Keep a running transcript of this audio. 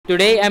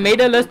Today I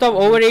made a list of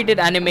overrated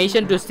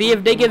animation to see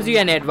if they gives you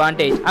an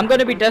advantage. I'm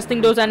gonna be testing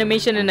those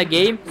animation in a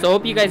game, so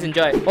hope you guys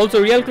enjoy.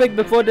 Also, real quick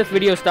before this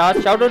video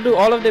starts, shout out to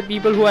all of the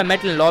people who I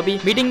met in lobby.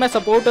 Meeting my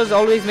supporters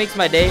always makes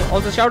my day.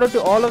 Also, shout out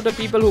to all of the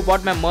people who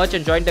bought my merch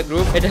and joined the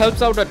group. It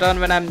helps out a ton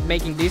when I'm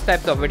making these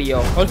types of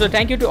video. Also,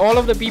 thank you to all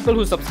of the people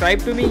who subscribe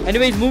to me.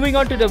 Anyways, moving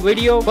on to the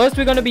video. First,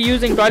 we're gonna be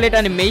using toilet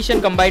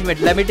animation combined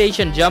with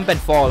levitation, jump and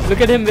fall.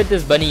 Look at him with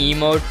this bunny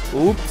emote.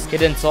 Oops, he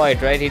didn't saw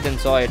it, right? He didn't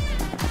saw it.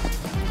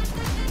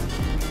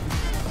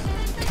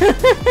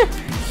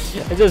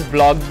 I just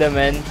blocked them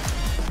in.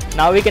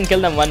 Now we can kill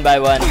them one by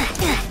one.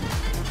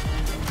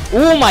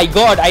 Oh my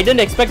god, I didn't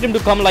expect him to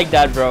come like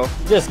that, bro.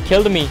 Just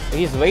killed me.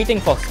 He's waiting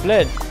for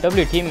split.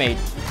 W teammate.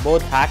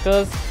 Both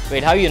hackers.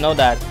 Wait, how you know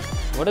that?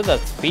 What is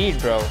that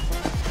speed, bro?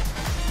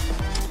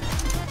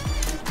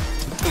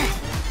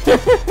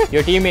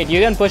 Your teammate,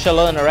 you can push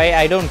alone, alright?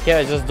 I don't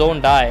care, just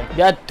don't die.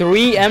 There are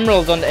 3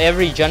 emeralds on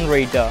every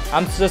generator.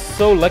 I'm just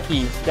so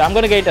lucky. I'm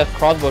gonna get a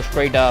crossbow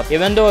straight up.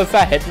 Even though if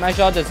I hit my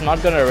shots, it's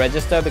not gonna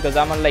register because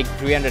I'm on like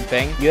 300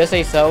 ping.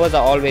 USA servers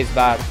are always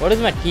bad. What is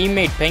my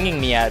teammate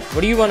pinging me at?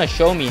 What do you wanna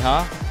show me,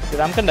 huh? Dude,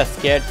 I'm kinda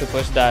scared to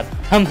push that.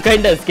 I'm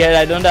kinda scared.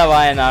 I don't have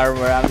iron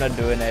armor. I'm not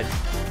doing it.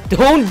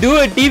 Don't do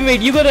it,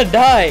 teammate. You're gonna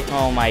die.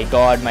 Oh my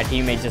god, my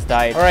teammate just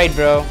died. Alright,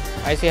 bro.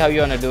 I see how you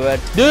wanna do it.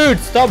 Dude,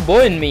 stop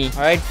bowing me.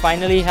 Alright,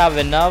 finally have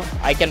enough.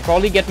 I can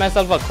probably get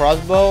myself a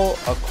crossbow.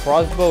 A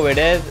crossbow it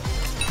is.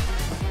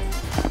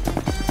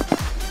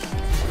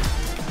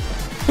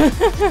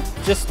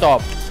 Just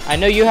stop. I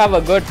know you have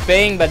a good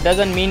ping, but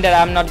doesn't mean that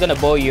I'm not gonna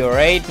bow you,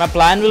 right? My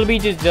plan will be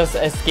to just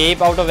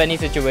escape out of any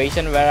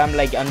situation where I'm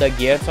like under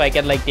geared so I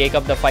can like take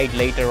up the fight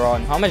later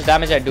on. How much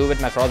damage I do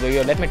with my crossbow?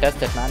 Yo, let me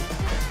test it, man.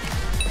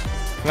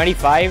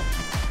 25.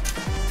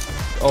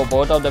 Oh,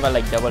 both of them are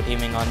like double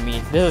teaming on me.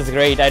 This is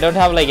great. I don't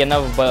have like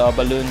enough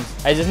balloons.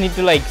 I just need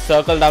to like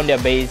circle down their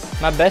base.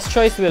 My best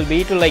choice will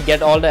be to like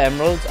get all the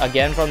emeralds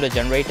again from the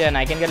generator, and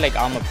I can get like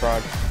armor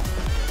prod.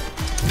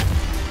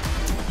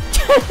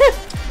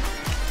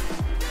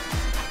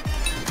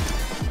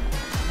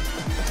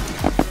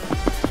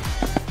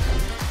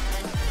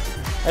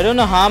 I don't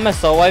know how I'm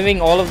surviving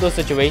all of those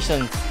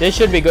situations. This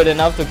should be good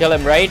enough to kill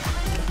him, right?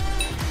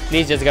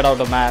 Please just get out of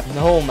the map.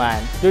 No,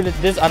 man. Dude,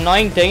 this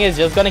annoying thing is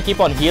just gonna keep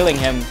on healing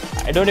him.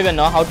 I don't even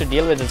know how to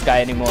deal with this guy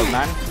anymore,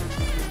 man.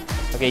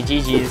 Okay,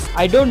 GG's.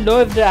 I don't know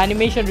if the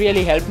animation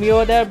really helped me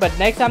over there, but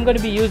next I'm going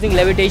to be using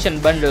levitation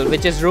bundle,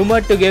 which is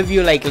rumored to give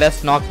you like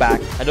less knockback.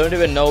 I don't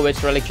even know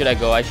which relic should I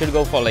go. I should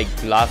go for like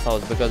glass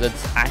house because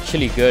it's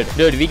actually good.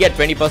 Dude, we get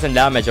 20%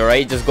 damage,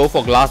 alright? Just go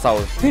for glass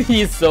house.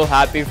 He's so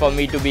happy for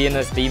me to be in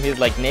his team. He's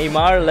like,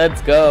 Neymar,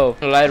 let's go.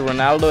 Like,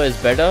 Ronaldo is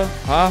better?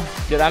 Huh?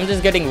 Dude, I'm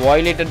just getting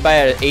violated by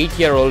an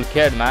 8-year-old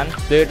kid, man.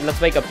 Dude,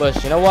 let's make a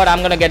push. You know what?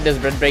 I'm gonna get this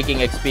bread breaking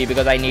XP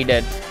because I need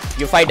it.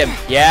 You fight him.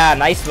 Yeah,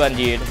 nice one,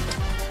 dude.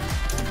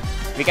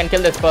 We can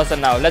kill this person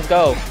now. Let's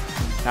go.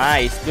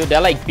 Nice. Dude,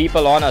 they're like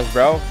people on us,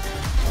 bro.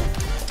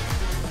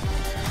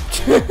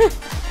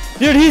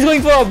 Dude, he's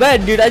going for a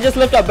bed. Dude, I just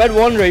left a bed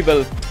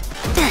vulnerable.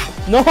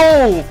 No.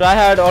 I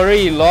had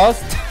already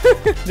lost.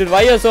 Dude,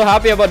 why you're so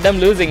happy about them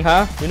losing,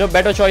 huh? You know,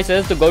 better choice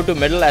is to go to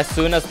middle as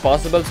soon as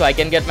possible so I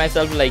can get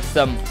myself like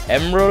some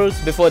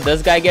emeralds before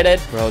this guy get it.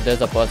 Bro,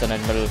 there's a person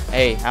in middle.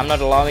 Hey, I'm not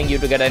allowing you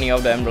to get any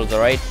of the emeralds,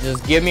 alright?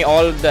 Just give me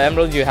all the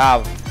emeralds you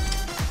have.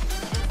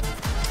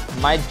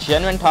 My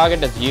genuine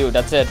target is you.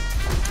 That's it.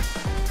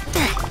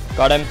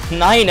 Got him.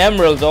 9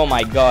 emeralds. Oh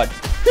my god.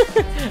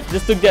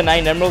 Just took their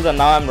 9 emeralds and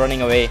now I'm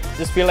running away.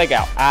 Just feel like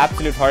an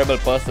absolute horrible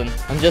person.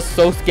 I'm just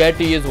so scared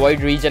to use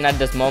void region at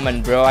this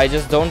moment, bro. I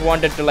just don't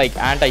want it to like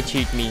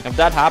anti-cheat me. If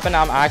that happened,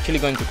 I'm actually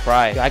going to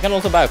cry. I can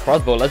also buy a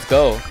crossbow. Let's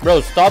go.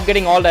 Bro, stop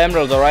getting all the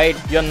emeralds, alright?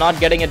 You're not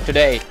getting it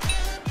today.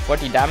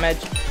 40 damage.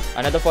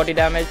 Another 40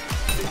 damage.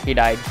 He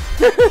died.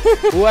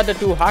 Who are the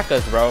 2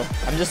 hackers, bro?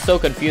 I'm just so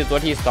confused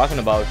what he's talking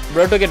about.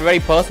 Bro took it very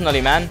personally,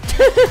 man.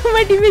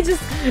 my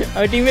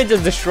teammate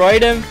just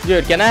destroyed him.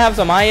 Dude, can I have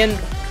some iron?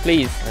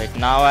 Please. Right,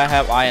 now I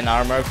have iron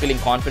armor, feeling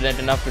confident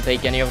enough to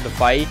take any of the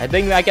fight. I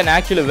think I can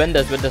actually win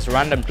this with this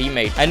random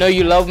teammate. I know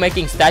you love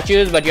making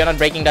statues, but you're not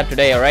breaking that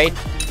today, alright?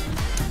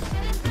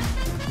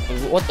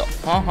 What the?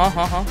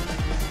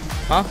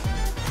 Huh?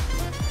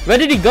 Where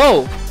did he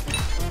go?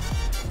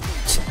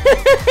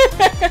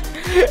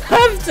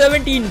 I have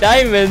 17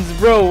 diamonds,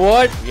 bro.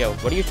 What? Yo,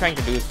 what are you trying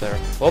to do, sir?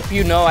 Hope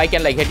you know I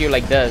can like hit you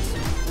like this.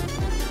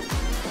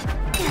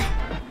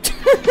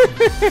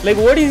 Like,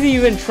 what is he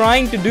even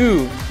trying to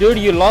do? Dude,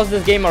 you lost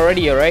this game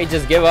already, alright?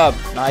 Just give up.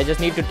 Now I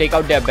just need to take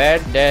out their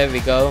bed. There we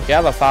go. Do you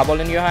have a fireball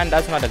in your hand?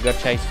 That's not a good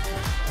choice.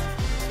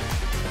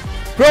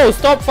 Bro,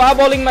 stop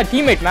fireballing my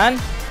teammate, man.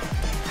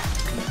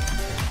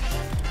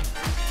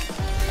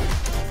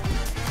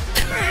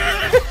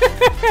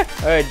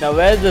 Alright, now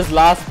where's this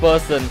last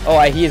person? Oh,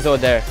 he's over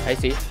there. I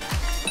see.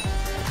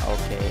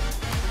 Okay.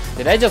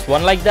 Did I just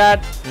won like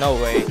that? No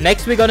way.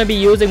 Next, we're gonna be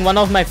using one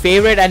of my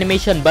favorite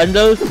animation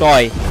bundles,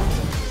 Toy.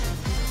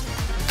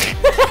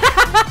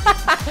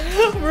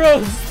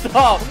 Bro,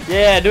 stop.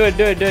 Yeah, do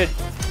it.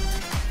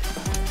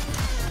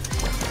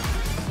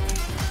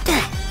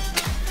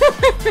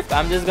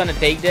 I'm just gonna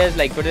take this,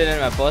 like put it in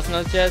my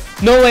personal chest.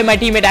 No way my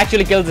teammate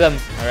actually kills him.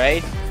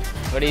 Alright.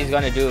 What he's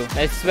gonna do?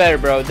 I swear,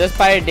 bro, this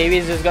Pirate Davy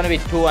is just gonna be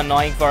too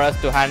annoying for us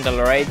to handle,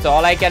 right? So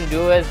all I can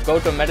do is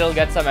go to middle,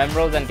 get some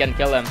emeralds, and can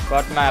kill him.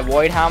 Got my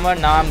void hammer.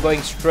 Now I'm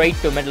going straight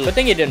to middle. Good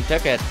thing he didn't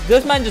take it.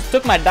 This man just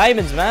took my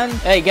diamonds, man.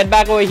 Hey, get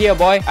back over here,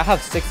 boy. I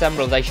have 6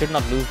 emeralds. I should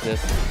not lose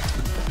this.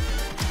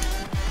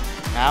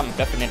 I'm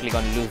definitely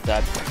gonna lose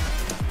that.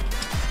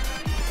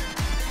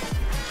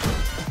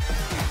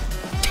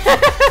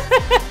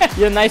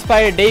 You're a nice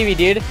Pirate Davy,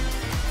 dude.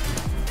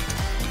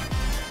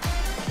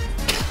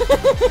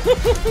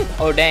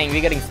 Oh dang,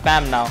 we're getting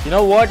spammed now. You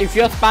know what? If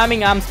you're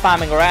spamming, I'm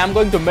spamming, alright? I'm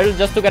going to middle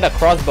just to get a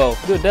crossbow.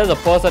 Dude, there's a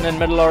person in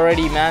middle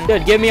already, man.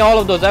 Dude, give me all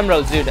of those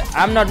emeralds, dude.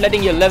 I'm not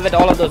letting you live with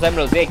all of those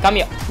emeralds. Hey, come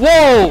here.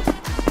 Whoa!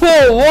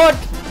 Whoa, what?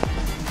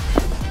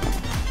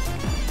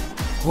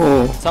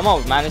 Whoa.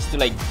 Somehow managed to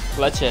like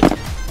clutch it.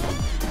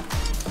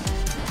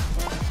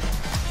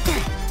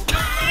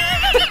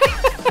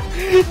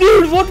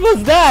 Dude, what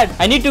was that?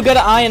 I need to get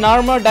an iron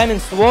armor,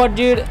 diamond sword,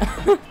 dude.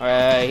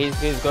 Alright,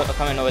 he's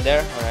coming over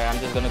there. Alright, I'm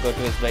just gonna go to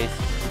his base.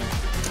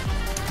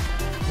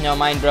 No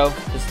mind, bro.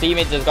 His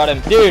teammate just got him.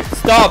 Dude,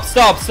 stop.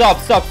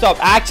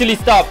 Actually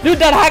stop. Dude,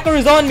 that hacker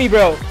is on me,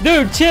 bro.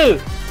 Dude, chill.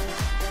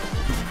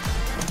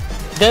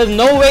 There's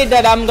no way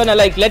that I'm gonna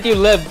like let you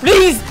live.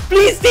 Please,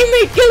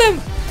 teammate, kill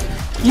him.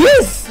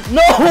 Yes.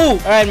 No!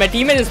 Alright, my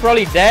teammate is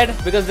probably dead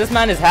because this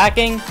man is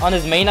hacking on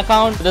his main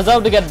account.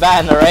 Deserve to get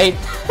banned, alright?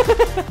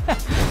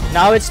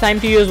 Now it's time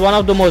to use one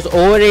of the most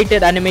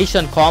overrated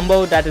animation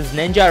combo, that is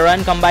ninja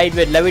run combined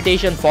with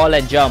levitation, fall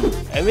and jump.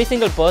 Every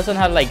single person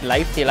has like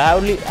lifesteal.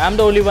 I'm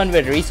the only one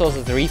with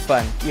resources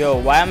refund. Yo,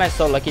 why am I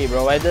so lucky,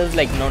 bro? Why there's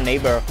like no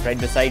neighbor right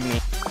beside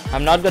me?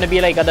 I'm not gonna be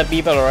like other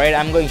people, alright?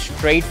 I'm going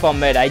straight for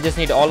mid. I just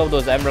need all of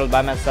those emeralds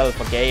by myself,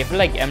 okay? I feel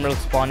like emerald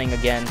spawning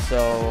again,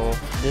 so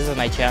this is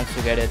my chance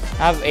to get it.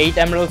 I have 8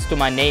 emeralds to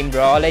my name,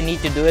 bro. All I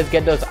need to do is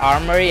get those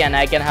armory and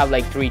I can have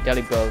like 3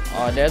 teleports.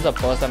 Oh, there's a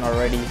person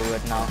already do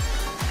it now.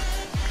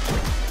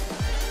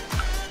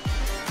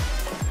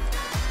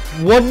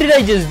 What did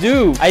I just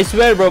do? I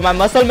swear, bro, my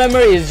muscle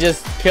memory is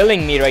just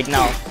killing me right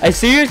now. I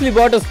seriously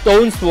bought a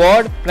stone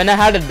sword when I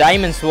had a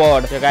diamond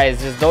sword. So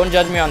guys, just don't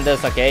judge me on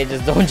this, okay?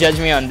 Just don't judge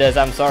me on this.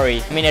 I'm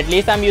sorry. I mean, at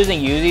least I'm using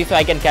Uzi so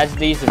I can catch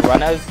these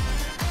runners.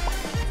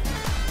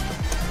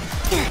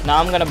 Now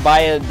I'm gonna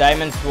buy a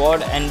diamond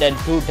sword and then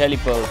 2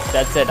 teleports.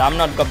 That's it. I'm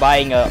not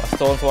buying a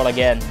stone sword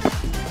again.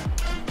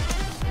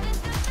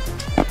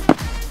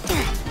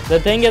 The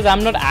thing is,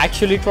 I'm not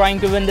actually trying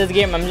to win this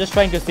game. I'm just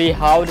trying to see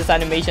how this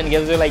animation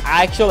gives you like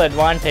actual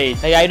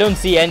advantage. Like, I don't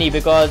see any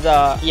because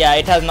yeah,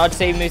 it has not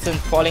saved me since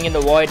falling in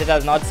the void. It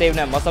has not saved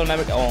my muscle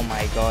memory. Oh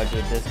my god,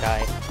 dude, this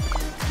guy.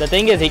 The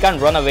thing is, he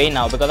can't run away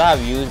now because I have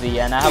Uzi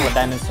and I have a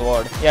diamond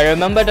sword. Yeah,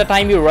 remember the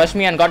time you rushed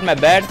me and got my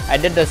bed? I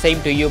did the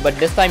same to you, but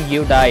this time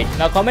you died.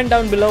 Now comment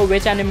down below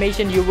which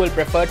animation you will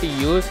prefer to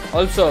use.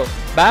 Also,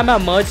 buy my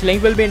merch,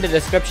 link will be in the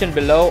description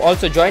below.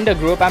 Also join the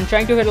group. I'm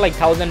trying to hit like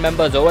 1000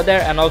 members over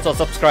there, and also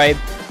subscribe.